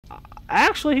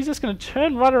actually, he's just going to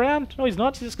turn right around. No, he's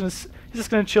not. He's just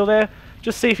going to chill there.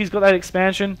 Just see if he's got that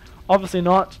expansion. Obviously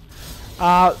not.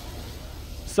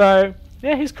 So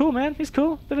yeah, he's cool, man. He's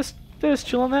cool. They're just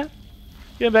chilling there.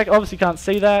 Yernbek obviously can't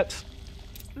see that.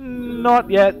 Not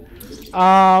yet.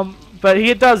 But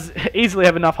he does easily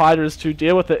have enough Hydras to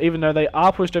deal with it, even though they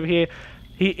are pushed over here.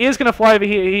 He is going to fly over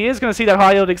here. He is going to see that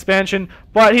high yield expansion,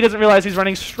 but he doesn't realize he's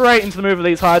running straight into the move of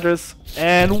these Hydras,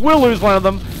 and will lose one of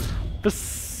them. For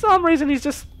some reason, he's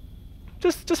just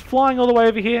flying all the way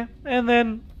over here, and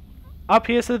then up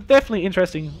here. So definitely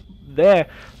interesting there.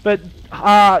 But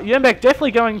Yernbek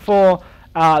definitely going for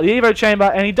the Evo chamber,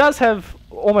 and he does have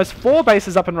almost 4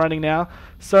 bases up and running now.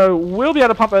 So we'll be able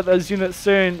to pump out those units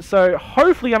soon. So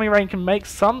hopefully yummYrain can make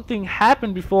something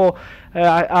happen before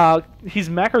his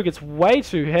macro gets way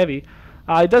too heavy.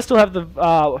 He does still have the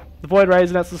Void Rays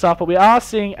and that sort of stuff, but we are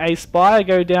seeing a Spire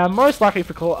go down, most likely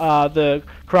for the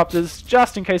Corruptors,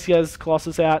 just in case he has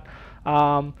Colossus out.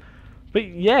 But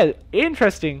yeah,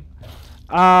 interesting.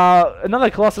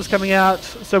 Another Colossus coming out,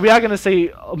 so we are going to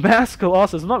see mass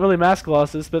Colossus, not really mass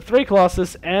Colossus, but 3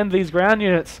 Colossus and these ground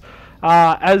units,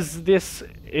 as this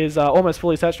is almost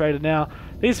fully saturated now.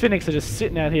 These Phoenix are just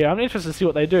sitting out here. I'm interested to see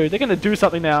what they do. They're going to do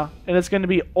something now, and it's going to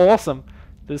be awesome.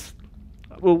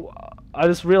 I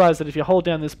just realized that if you hold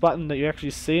down this button that you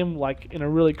actually see them like in a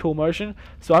really cool motion.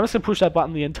 So I'm just going to push that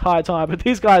button the entire time, but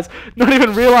these guys not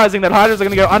even realizing that Hydras are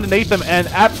going to go underneath them and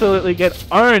absolutely get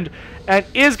owned. And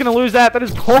is going to lose that. That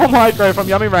is poor micro from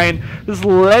yummYrain, just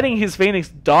letting his Phoenix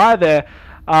die there.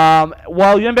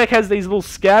 While Yernbek has these little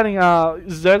scouting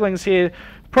Zerglings here,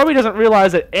 probably doesn't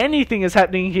realize that anything is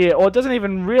happening here, or doesn't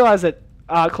even realize that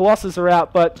Colossus are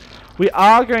out. But we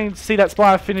are going to see that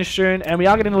Spire finish soon, and we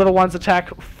are getting the little ones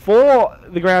attack for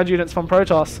the ground units from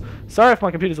Protoss. Sorry if my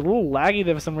computer's a little laggy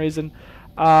there for some reason.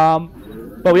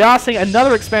 But we are seeing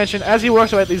another expansion as he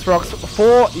works away at these rocks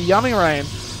for yummYrain.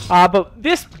 But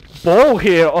this ball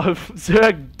here of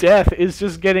Zerg death is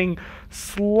just getting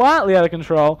slightly out of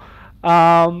control.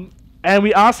 And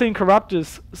we are seeing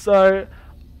Corruptors. So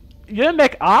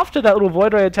Yernbek, after that little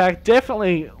Void Ray attack,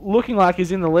 definitely looking like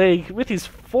he's in the league with his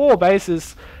 4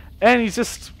 bases. And he's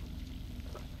just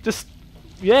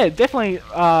yeah, definitely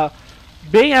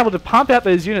being able to pump out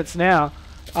those units now.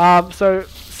 So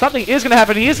something is going to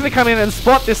happen. He is going to come in and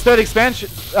spot this second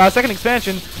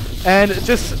expansion, and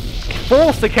just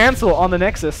force the cancel on the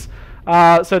Nexus.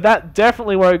 So that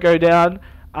definitely won't go down.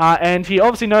 And he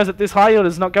obviously knows that this high yield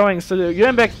is not going. So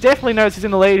Yernbek definitely knows he's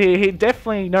in the lead here. He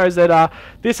definitely knows that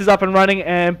this is up and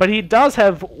running. But he does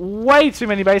have way too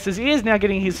many bases. He is now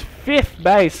getting his 5th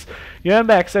base,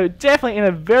 Yernbek. So definitely in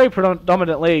a very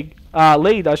dominant lead,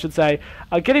 I should say.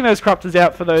 Getting those Corruptors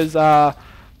out for those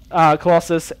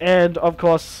Colossus, and of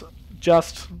course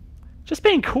just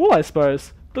being cool, I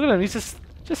suppose. Look at him. He's just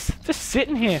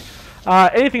sitting here.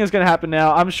 Anything is going to happen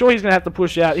now. I'm sure he's going to have to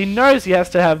push out. He knows he has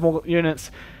to have more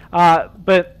units.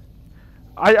 But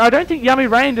I don't think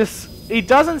yummYrain he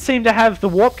doesn't seem to have the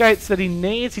warp gates that he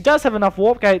needs. He does have enough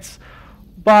warp gates,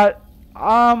 but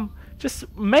just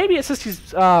maybe it's just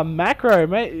his macro.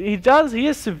 He does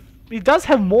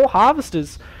have more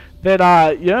harvesters than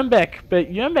Yernbek,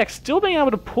 but Yernbek's still being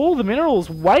able to pull the minerals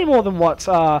way more than what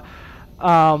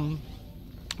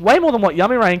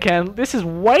yummYrain can. This is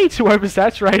way too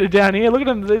oversaturated down here. Look at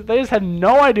them. They just had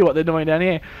no idea what they're doing down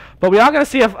here. But we are going to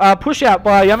see a push out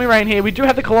by yummYrain here. We do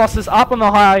have the Colossus up on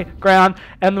the high ground,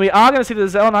 and we are going to see the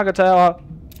Xel'Naga Tower.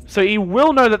 So he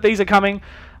will know that these are coming.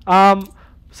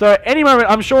 So any moment,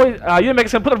 I'm sure Yernbek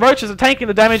is going to put the Roaches and tanking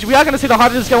the damage. We are going to see the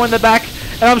Hydras go in the back,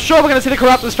 and I'm sure we're going to see the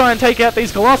Corruptors try and take out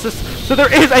these Colossus. So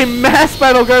there is a mass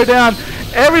battle go down.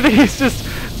 Everything is just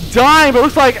dying, but it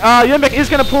looks like Yernbek is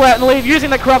going to pull out and leave using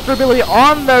that Corruptor ability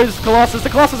on those Colossus. The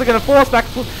Colossus are going to force back,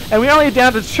 and we're only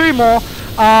down to 2 more.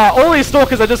 All these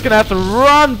Stalkers are just going to have to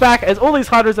run back as all these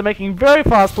Hydras are making very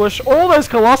fast push. All those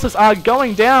Colossus are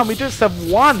going down. We just have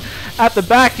 1 at the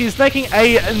back. He's making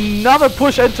another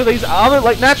push into these other,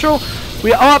 like, natural.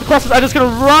 The Colossus are just going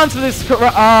to run to this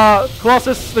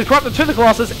Colossus, the Corruptor to the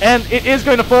Colossus, and it is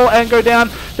going to fall and go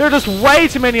down. There are just way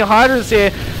too many Hydras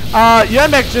here.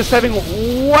 Yernbek just having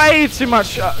way too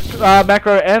much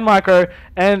macro and micro,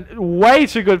 and way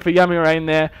too good for yummYrain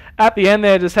there. At the end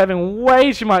there, just having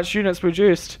way too much units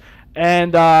produced,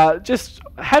 and just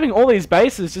having all these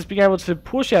bases, just being able to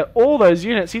push out all those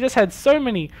units. He just had so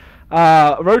many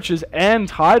Roaches and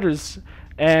Hydras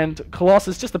and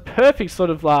Colossus, just the perfect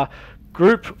sort of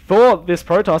group for this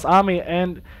Protoss army,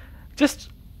 and just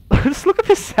look at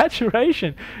this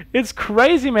saturation. It's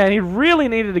crazy, man. He really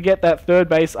needed to get that 3rd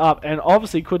base up, and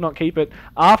obviously could not keep it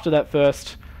after that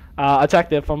first attack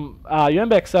there from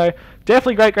Yernbek. So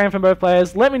definitely great game from both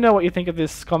players. Let me know what you think of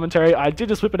this commentary. I did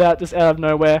just whip it out just out of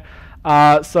nowhere.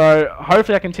 So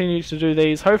hopefully I continue to do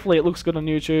these. Hopefully it looks good on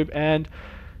YouTube. And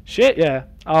shit, yeah.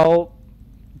 I'll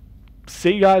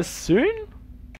see you guys soon.